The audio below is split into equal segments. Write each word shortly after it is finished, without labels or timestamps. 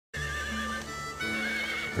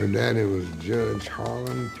Her daddy was Judge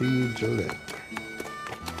Harlan P. Gillette.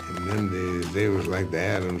 In them days, they was like the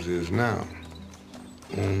Adams is now.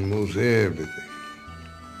 Owned most everything,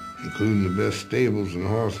 including the best stables and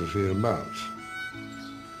horses hereabouts.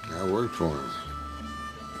 I worked for him.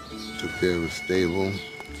 Took care of his stable,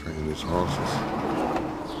 trained his horses.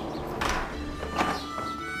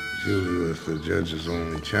 Julie was the judge's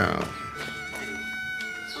only child.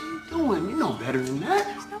 What are you doing? You know better than that.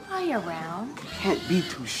 There's nobody around. Can't be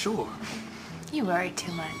too sure. You worry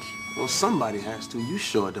too much. Well, somebody has to. You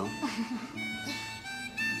sure don't.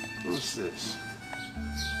 What's this?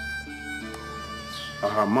 A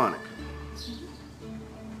harmonica.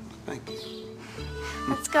 Thank you.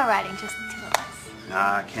 Let's go riding, just the two of us.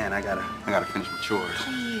 Nah, I can't. I gotta finish my chores.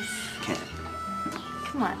 Please. Can't.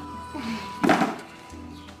 Come on.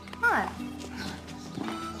 Come on.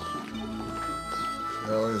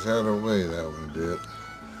 She always had her way, that one did.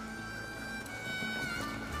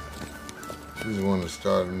 She's the one that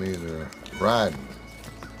started me to riding.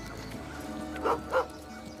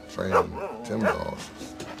 Training timber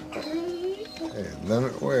horses. Hey,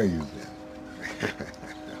 Leonard, where you been?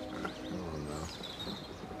 Oh, no.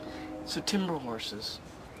 So timber horses,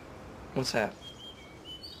 what's that?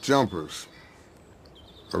 Jumpers.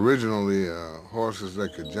 Originally, horses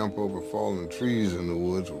that could jump over fallen trees in the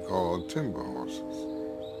woods were called timber horses.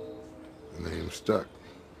 The name stuck.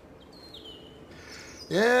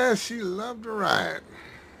 Yeah, she loved to ride.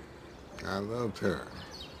 I loved her.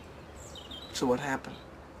 So what happened?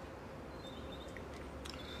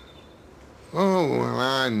 Oh, well,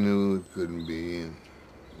 I knew it couldn't be. And,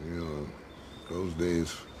 you know, those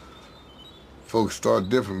days, folks thought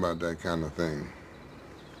different about that kind of thing.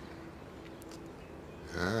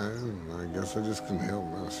 I guess I just couldn't help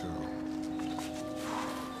myself.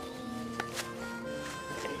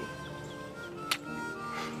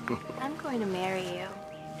 I'm going to marry you.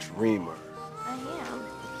 Dreamer. I am.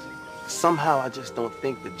 Somehow I just don't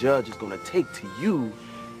think the judge is gonna take to you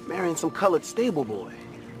marrying some colored stable boy.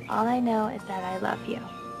 All I know is that I love you,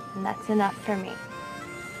 and that's enough for me.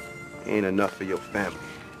 Ain't enough for your family.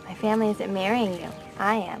 My family isn't marrying you.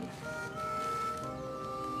 I am.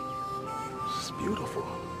 This is beautiful.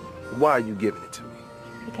 Why are you giving it to me?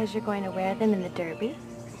 Because you're going to wear them in the Derby.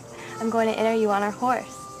 I'm going to enter you on our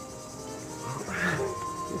horse.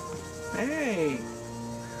 Hey,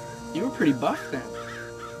 you were pretty buff then.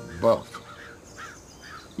 Buff.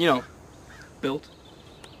 You know, built.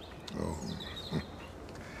 Oh.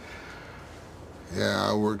 Yeah,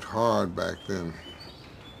 I worked hard back then.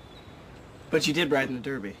 But you did ride in the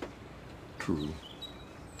Derby. True.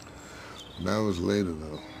 That was later,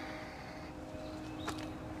 though.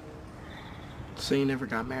 So you never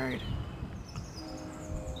got married?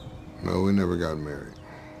 No, we never got married.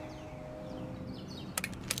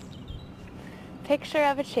 Picture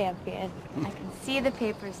of a champion. I can see the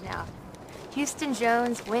papers now. Houston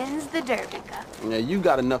Jones wins the Derby Cup. Yeah, you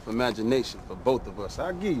got enough imagination for both of us.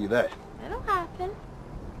 I'll give you that. It'll happen.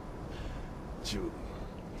 Julie.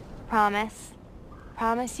 Promise.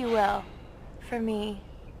 Promise you will. For me.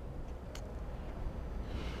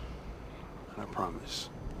 I promise.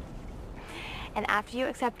 And after you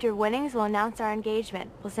accept your winnings, we'll announce our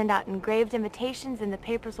engagement. We'll send out engraved invitations and the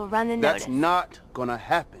papers will run the notice. That's not gonna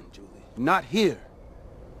happen, Julie. Not here.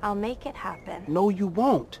 I'll make it happen. No, you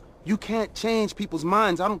won't. You can't change people's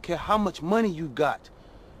minds. I don't care how much money you got.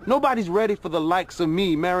 Nobody's ready for the likes of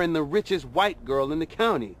me marrying the richest white girl in the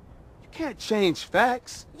county. You can't change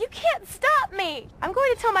facts. You can't stop me! I'm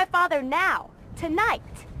going to tell my father now. Tonight.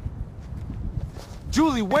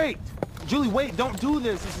 Julie, wait! Julie, wait, don't do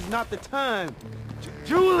this. This is not the time.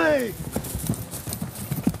 Julie!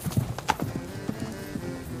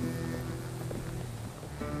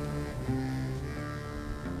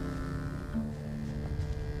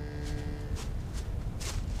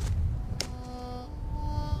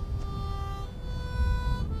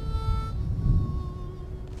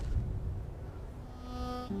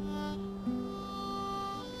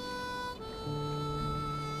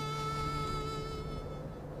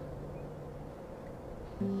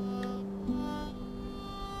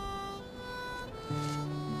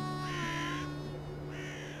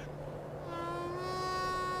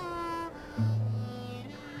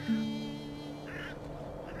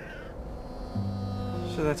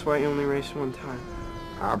 So that's why you only raced one time.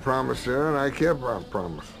 I promised her, and I kept my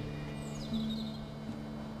promise.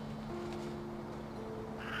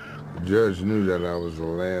 The judge knew that I was the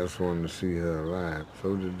last one to see her alive.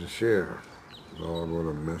 So did the sheriff. Lord, what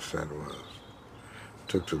a mess that was.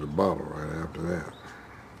 Took to the bottle right after that.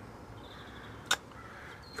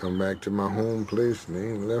 Come back to my home place and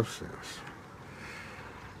ain't left since.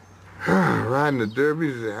 riding the Derby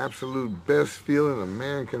is the absolute best feeling a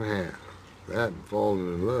man can have. That and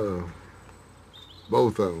falling in love.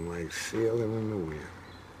 Both of them like sailing in the wind.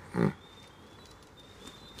 Hmm.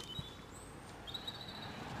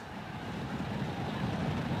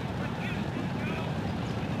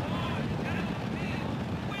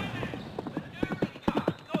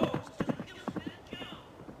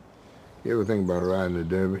 You ever think about riding the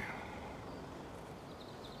Derby?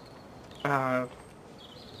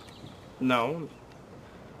 No.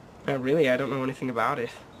 Really, I don't know anything about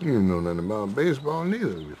it. You didn't know nothing about baseball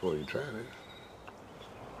neither before you tried it.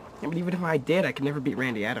 Yeah, but even if I did, I could never beat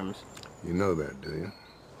Randy Adams. You know that, do you?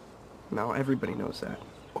 No, everybody knows that.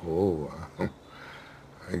 Oh,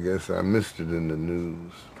 I guess I missed it in the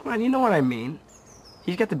news. Come on, you know what I mean.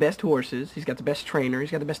 He's got the best horses, he's got the best trainer,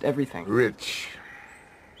 he's got the best everything. Rich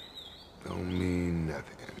don't mean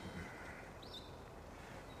nothing.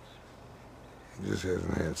 He just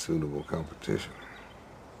hasn't had suitable competition.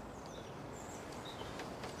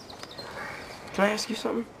 Can I ask you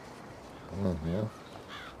something? Oh, yeah?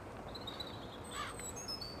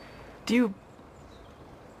 Do you...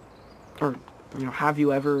 Or, have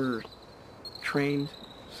you ever trained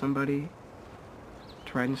somebody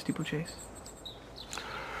to ride in a steeplechase?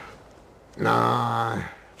 Nah, I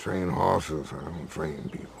train horses. I don't train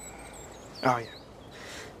people. Oh,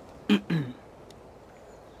 yeah.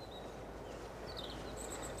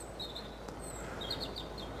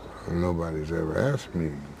 Nobody's ever asked me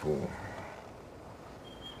before.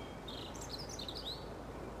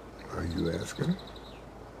 Are you asking?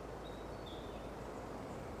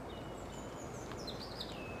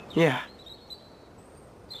 Yeah.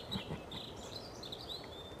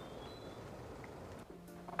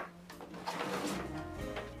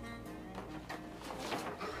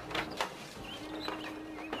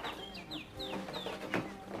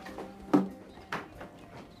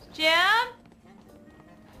 Jim?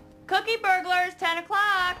 Cookie burglars, 10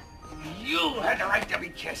 o'clock. You had the right to be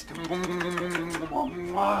kissed.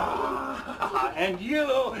 And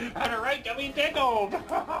you had a right to be tickled.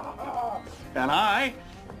 And I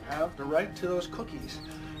have the right to those cookies.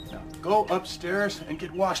 Now go upstairs and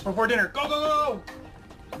get washed before dinner. Go, go, go!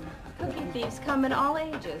 Cookie thieves come in all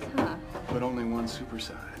ages, huh? But only one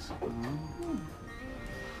supersize.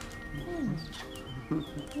 Did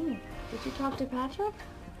you talk to Patrick?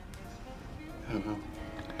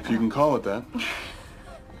 If you can call it that.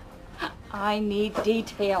 I need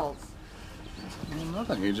details. Well,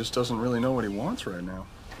 nothing. He just doesn't really know what he wants right now.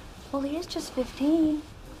 Well, he is just 15.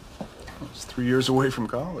 He's 3 years away from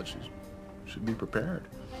college. He should be prepared.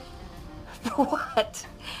 For what?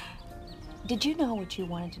 Did you know what you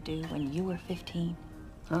wanted to do when you were 15?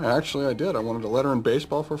 Actually, I did. I wanted to letter in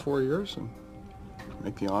baseball for 4 years and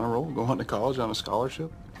make the honor roll, go on to college on a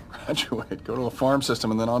scholarship, graduate, go to a farm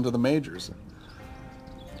system, and then on to the majors.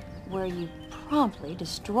 Where you promptly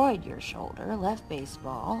destroyed your shoulder, left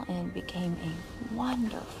baseball, and became a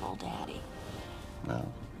wonderful daddy. Well,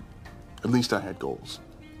 at least I had goals.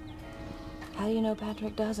 How do you know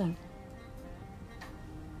Patrick doesn't?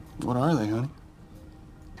 What are they, honey?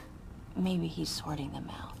 Maybe he's sorting them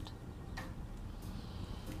out.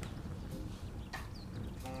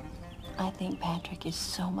 I think Patrick is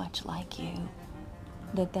so much like you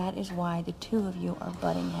that is why the two of you are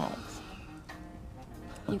butting heads.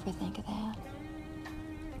 You ever think of that?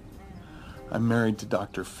 I'm married to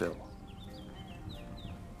Dr. Phil.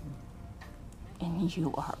 And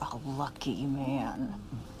you are a lucky man.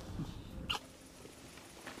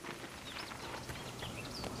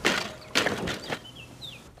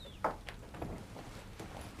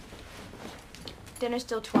 Dinner's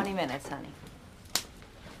still 20 minutes, honey.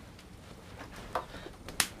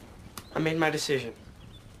 I made my decision.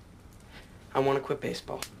 I want to quit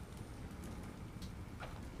baseball.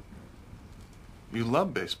 You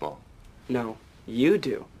love baseball. No, you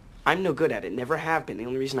do. I'm no good at it, never have been. The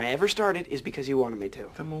only reason I ever started is because you wanted me to.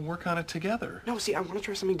 Then we'll work on it together. No, see, I want to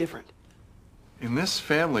try something different. In this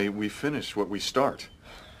family, we finish what we start.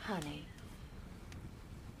 Honey.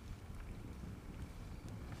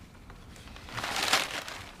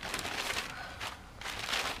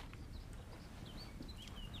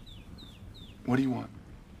 What do you want?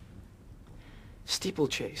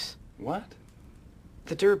 Steeplechase. What?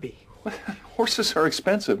 The Derby. Horses are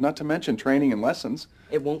expensive, not to mention training and lessons.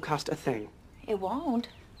 It won't cost a thing. It won't.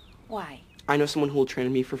 Why? I know someone who will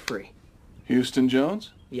train me for free. Houston Jones?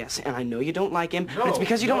 Yes, and I know you don't like him, but it's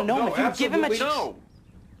because you don't know him. If you give him a chance... No.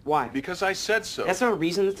 Why? Because I said so. That's not a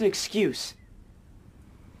reason, that's an excuse.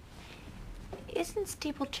 Isn't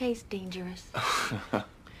steeplechase dangerous?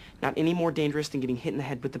 Not any more dangerous than getting hit in the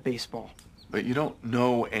head with the baseball. But you don't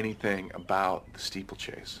know anything about the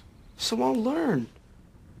steeplechase. So I'll learn.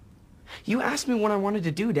 You asked me what I wanted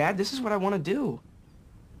to do, Dad. This is what I want to do.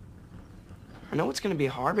 I know it's going to be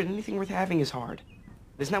hard, but anything worth having is hard.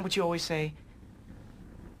 Isn't that what you always say?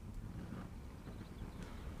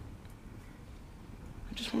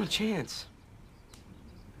 I just want a chance.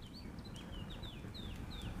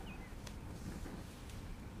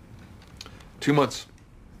 Two months.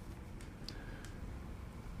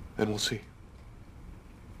 Then we'll see.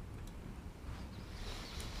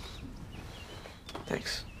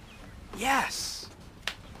 Thanks. Yes!